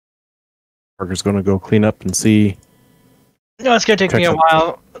Parker's going to go clean up and see. No, it's gonna take me a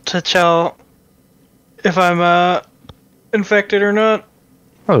while to tell if I'm infected or not.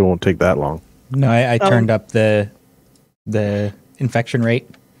 Probably won't take that long. No, I turned up the infection rate.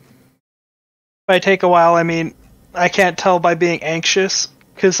 By take a while, I mean I can't tell by being anxious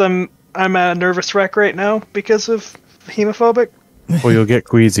because I'm a nervous wreck right now because of hemophobic. Well, you'll get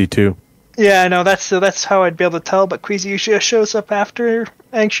queasy too. Yeah, I know that's how I'd be able to tell. But queasy usually shows up after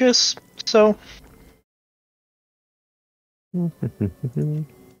anxious, so.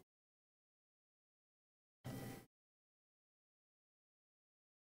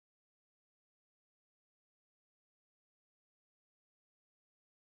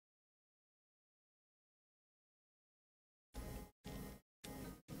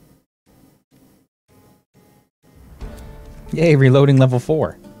 Yay, reloading level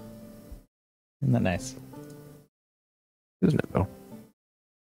 4. Isn't that nice? Isn't it though?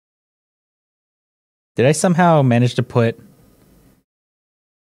 Did I somehow manage to put...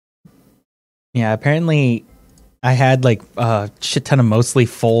 Yeah, apparently I had like a shit ton of mostly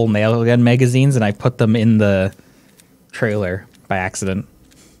full nail gun magazines and I put them in the trailer by accident.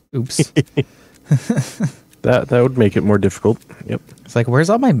 Oops. That would make it more difficult. Yep. It's like, where's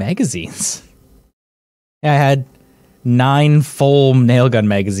all my magazines? Yeah, I had 9 full nail gun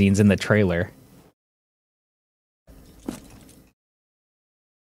magazines in the trailer.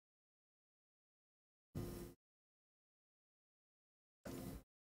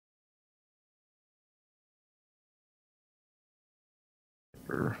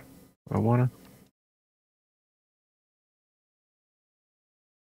 I wanna.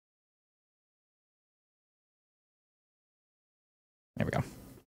 There we go.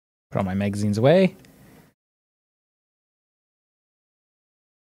 Put all my magazines away.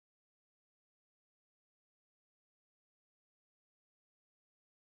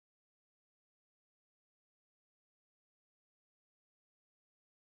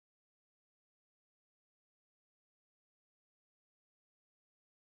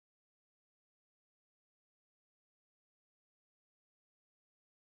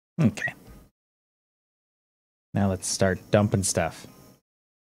 Okay. Now let's start dumping stuff.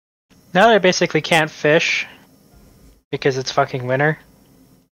 Now that I basically can't fish because it's fucking winter.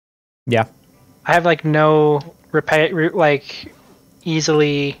 Yeah. I have like no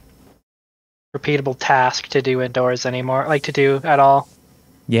easily repeatable task to do indoors anymore, like to do at all.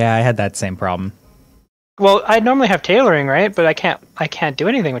 Yeah, I had that same problem. Well, I normally have tailoring, right? But I can't do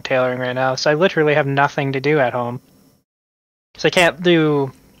anything with tailoring right now, so I literally have nothing to do at home. So I can't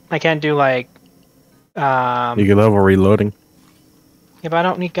do like You can level reloading. yeah, but I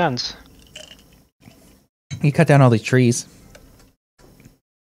don't need guns. You cut down all these trees.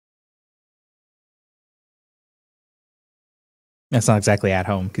 That's not exactly at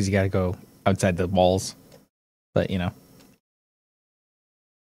home because you got to go outside the walls. But, you know.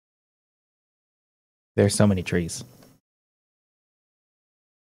 There's so many trees.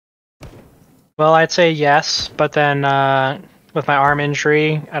 Well, I'd say yes, but then with my arm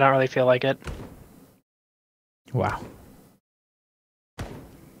injury, I don't really feel like it. Wow.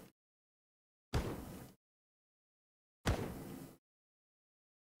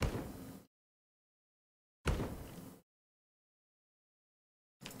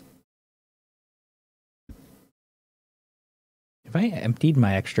 Have I emptied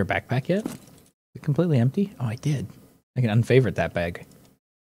my extra backpack yet? Is it completely empty? Oh, I did. I can unfavorite that bag.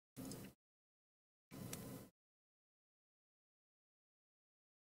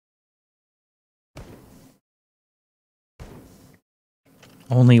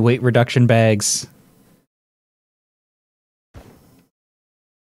 Only weight reduction bags.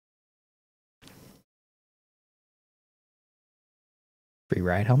 Free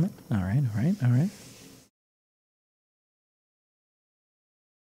ride helmet. All right, all right, all right.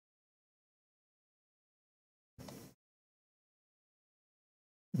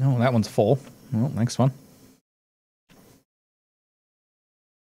 No, that one's full. Well, next one.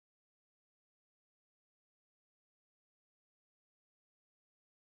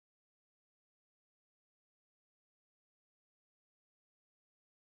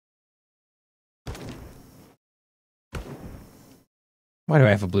 Why do I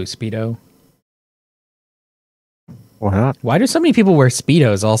have a blue Speedo? Why not? Why do so many people wear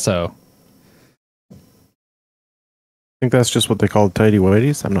Speedos also? I think that's just what they call tidy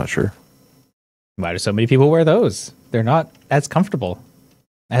whities. I'm not sure. Why do so many people wear those? They're not as comfortable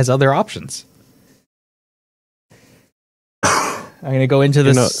as other options. I'm going to go into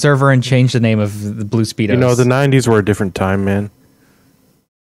the server and change the name of the blue Speedos. You know, the 90s were a different time, man.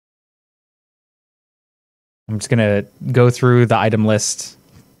 I'm just going to go through the item list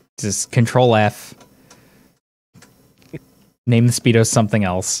Just Control F. Name the Speedo something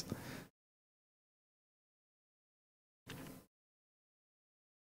else.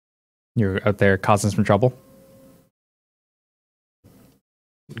 You're out there causing some trouble.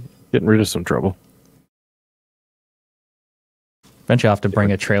 Getting rid of some trouble. Eventually, I'll have to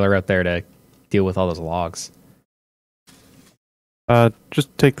bring a trailer out there to deal with all those logs.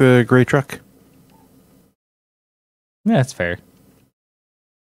 Just take the gray truck. Yeah, that's fair.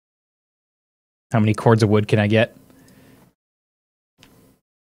 How many cords of wood can I get?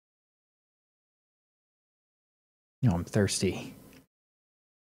 No, I'm thirsty.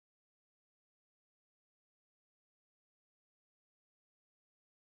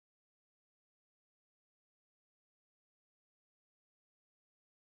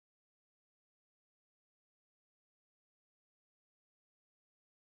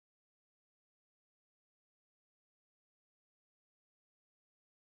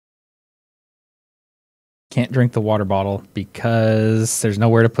 Can't drink the water bottle because there's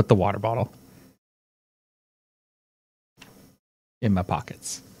nowhere to put the water bottle. In my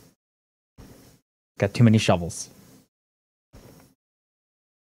pockets. Got too many shovels.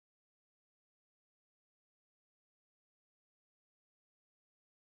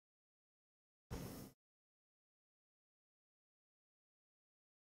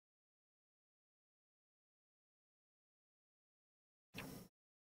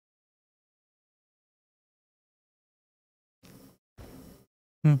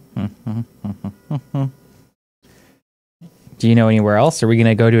 Do you know anywhere else? Are we going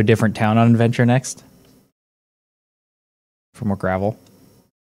to go to a different town on adventure next? For more gravel?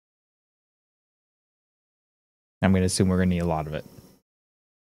 I'm going to assume we're going to need a lot of it.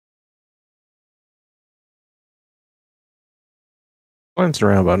 Glancing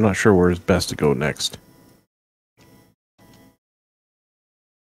around, but I'm not sure where it's best to go next.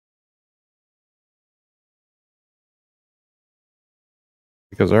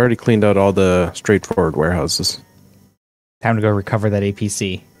 Because I already cleaned out all the straightforward warehouses. Time to go recover that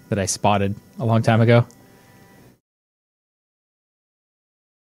APC that I spotted a long time ago.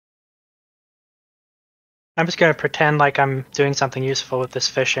 I'm just gonna pretend like I'm doing something useful with this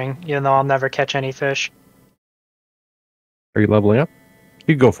fishing, even though I'll never catch any fish. Are you leveling up?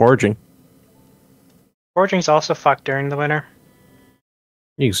 You could go foraging. Foraging's also fucked during the winter.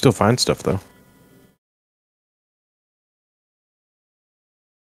 You can still find stuff, though.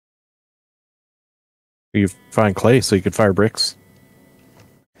 You find clay, so you could fire bricks.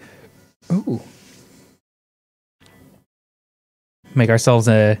 Ooh. Make ourselves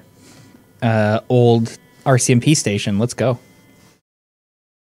a old RCMP station. Let's go.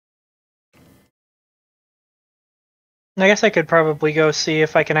 I guess I could probably go see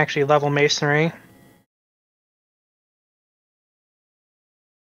if I can actually level masonry.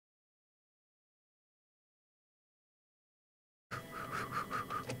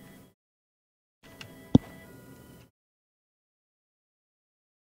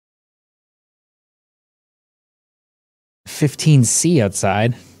 $15C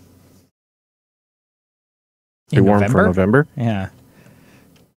outside. Be warm for November. Yeah.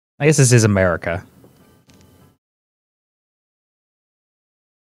 I guess this is America.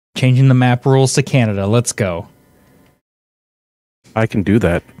 Changing the map rules to Canada. Let's go. I can do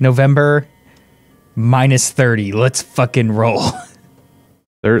that. November -30. Let's fucking roll.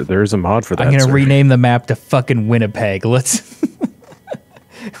 There's a mod for that. I'm gonna rename the map to fucking Winnipeg. Let's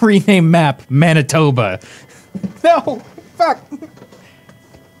rename map Manitoba. No, fuck.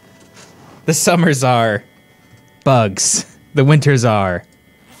 The summers are bugs. The winters are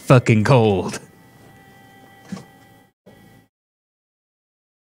fucking cold.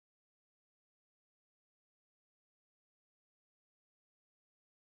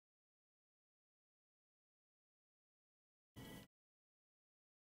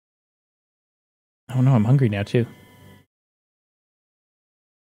 Oh no, I'm hungry now too.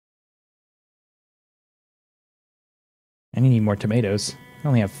 I need more tomatoes. I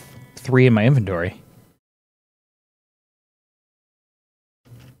only have 3 in my inventory.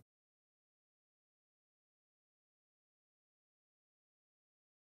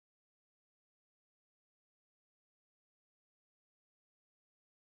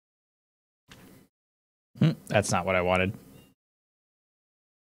 That's not what I wanted.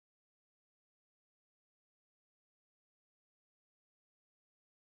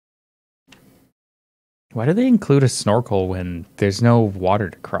 Why do they include a snorkel when there's no water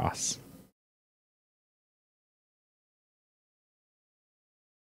to cross?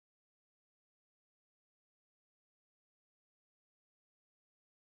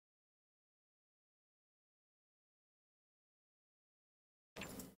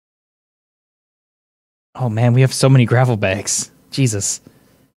 Oh man, we have so many gravel bags. Jesus.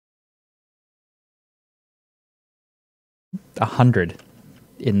 100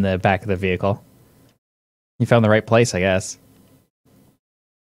 in the back of the vehicle. You found the right place, I guess.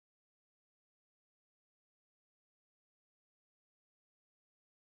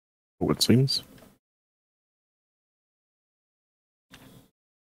 It seems.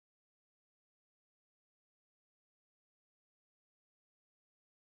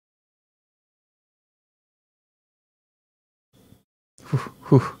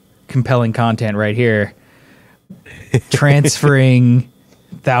 Whew. Compelling content right here. Transferring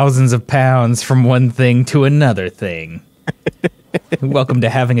thousands of pounds from one thing to another thing. Welcome to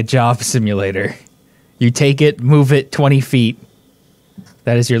having a job simulator. You take it, move it 20 feet.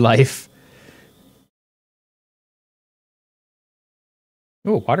 That is your life.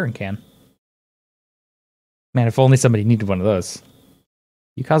 Oh, watering can. Man, if only somebody needed one of those.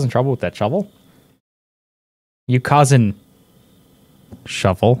 You causing trouble with that shovel? You causing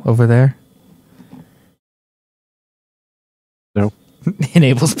shovel over there? No.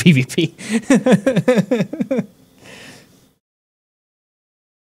 Enables PvP.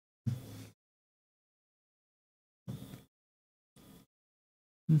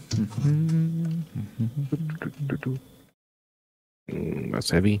 That's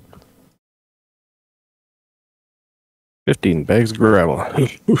heavy. 15 bags of gravel.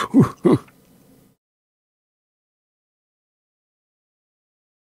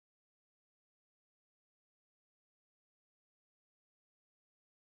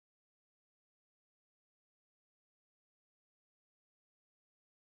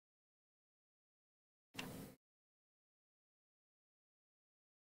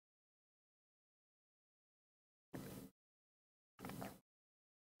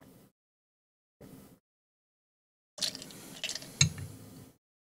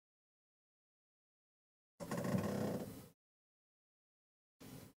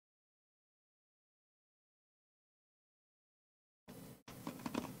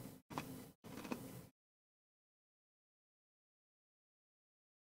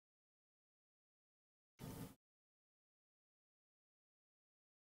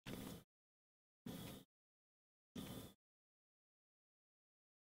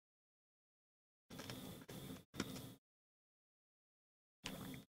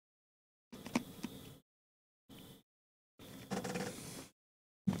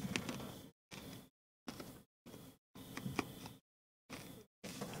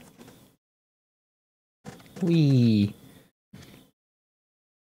 Wee.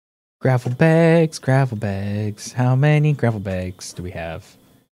 Gravel bags, gravel bags. How many gravel bags do we have?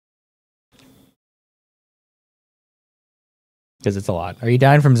 Because it's a lot. Are you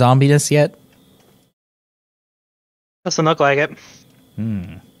dying from zombiness yet? Doesn't look like it.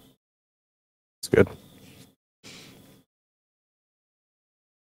 It's good.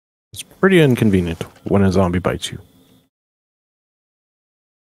 It's pretty inconvenient when a zombie bites you.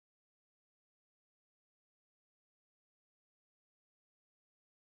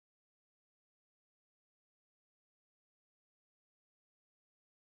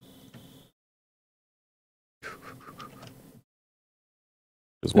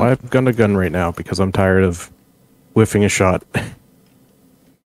 Is why I've got a gun right now, because I'm tired of whiffing a shot.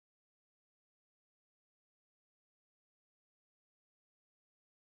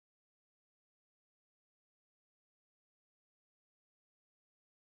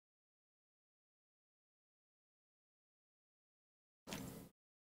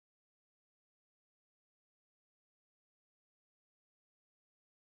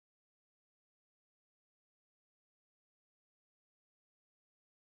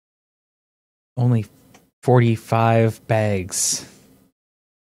 Only 45 bags.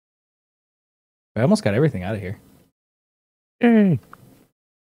 I almost got everything out of here. Yay.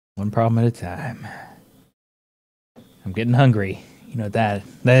 One problem at a time. I'm getting hungry. You know that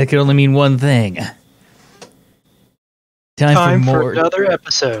could only mean one thing. Time for more. Another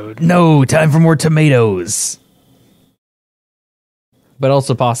episode. No, time for more tomatoes. But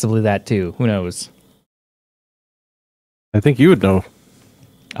also possibly that too. Who knows? I think you would know.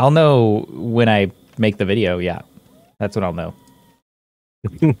 I'll know when I make the video. Yeah, that's when I'll know.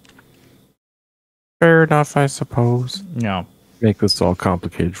 Fair enough, I suppose. No. Make this all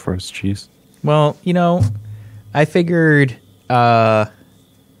complicated for us, jeez. Well, I figured kind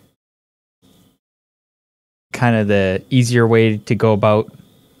of the easier way to go about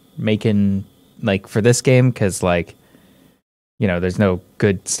making, like, for this game, because, like, there's no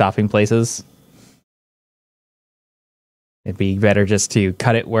good stopping places. It'd be better just to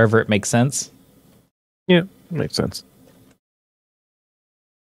cut it wherever it makes sense. Yeah, makes sense.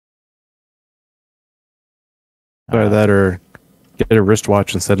 Either that or get a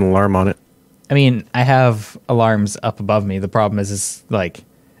wristwatch and set an alarm on it. I mean, I have alarms up above me. The problem is like,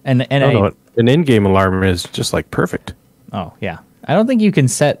 and I don't know. An in-game alarm is just like perfect. Oh yeah, I don't think you can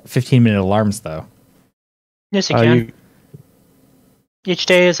set 15-minute alarms though. Yes, you can. Each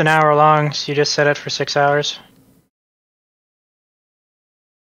day is an hour long, so you just set it for 6 hours.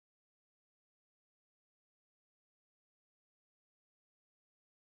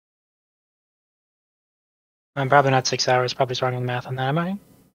 I'm probably not 6 hours. Probably wrong with the math on that. Am I?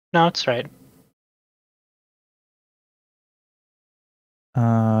 No, it's right.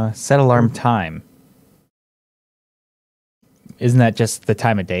 Set alarm time. Isn't that just the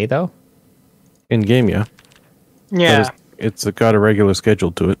time of day though? In game, yeah. Yeah. It's got a regular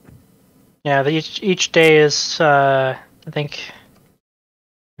schedule to it. Yeah. Each day is. I think.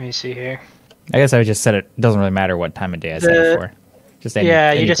 Let me see here. I guess I would just set it. Doesn't really matter what time of day I set it for. Just any, yeah,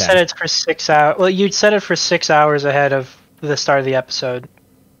 any you just time. set it for 6 hours. Well, you'd set it for 6 hours ahead of the start of the episode,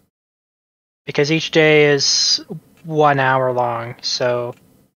 because each day is 1 hour long. So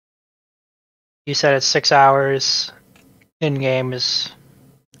you set it 6 hours. In game is.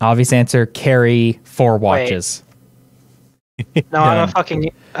 Obvious answer: carry 4 watches. No, I'm a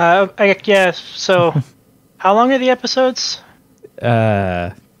fucking. Yeah. So, how long are the episodes?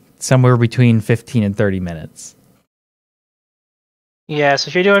 Somewhere between 15 and 30 minutes. Yeah, so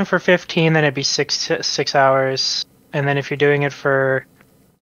if you're doing for 15, then it'd be 6 hours, and then if you're doing it for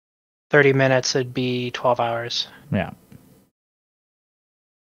 30 minutes, it'd be 12 hours. Yeah.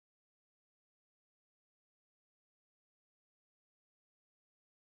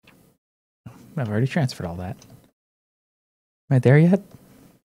 I've already transferred all that. Am I there yet?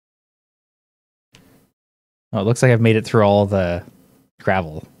 Oh, it looks like I've made it through all the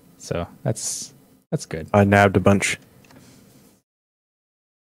gravel, so that's good. I nabbed a bunch.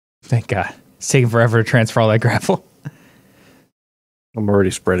 Thank God. It's taking forever to transfer all that gravel. I'm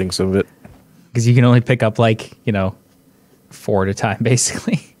already spreading some of it. Because you can only pick up 4 at a time,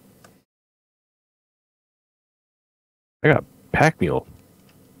 basically. I got pack mule.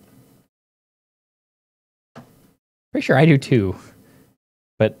 Pretty sure I do too.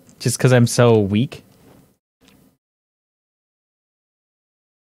 But just because I'm so weak.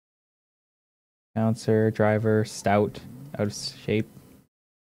 Bouncer, driver, stout, out of shape.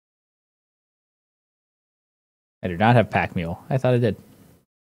 I do not have pack mule. I thought I did.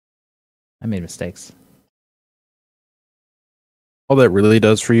 I made mistakes. All that really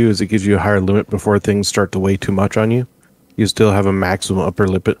does for you is it gives you a higher limit before things start to weigh too much on you. You still have a maximum upper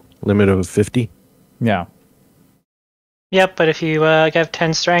limit of 50. Yeah. Yep, but if you have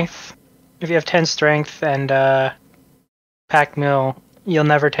 10 strength, and pack mule, you'll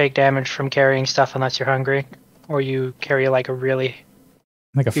never take damage from carrying stuff unless you're hungry, or you carry a really.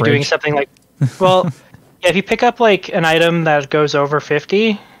 Like a fridge. You're doing something like, well, yeah. If you pick up an item that goes over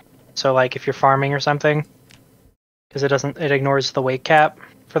 50, so if you're farming or something, because it ignores the weight cap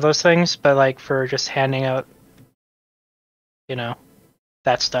for those things, but for just handing out,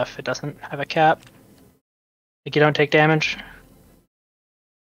 that stuff, it doesn't have a cap. You don't take damage.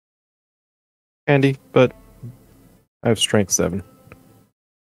 Handy, but I have strength 7.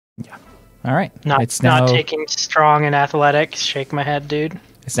 Yeah. All right. Not taking strong and athletic. Shake my head, dude.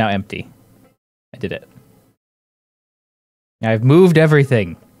 It's now empty. I did it. I've moved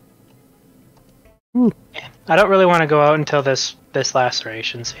everything. Ooh. I don't really want to go out until this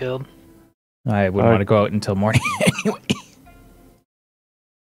laceration's healed. I wouldn't want to go out until morning anyway.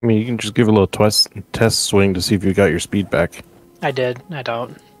 I mean, you can just give a little test swing to see if you got your speed back. I did. I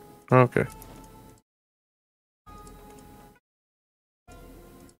don't. Okay.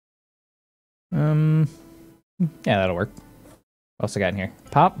 Yeah, that'll work. What else I got in here?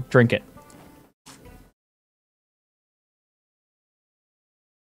 Pop, drink it.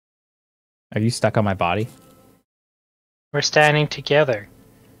 Are you stuck on my body? We're standing together,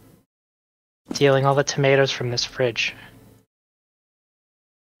 stealing all the tomatoes from this fridge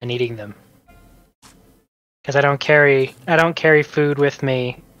and eating them. Because I don't carry food with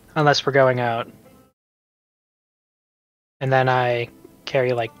me unless we're going out. And then I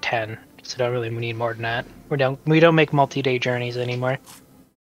carry 10, so I don't really need more than that. We don't make multi-day journeys anymore.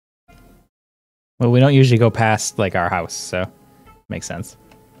 Well, we don't usually go past our house, so makes sense.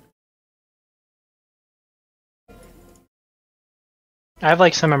 I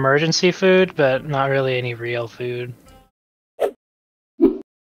have some emergency food, but not really any real food.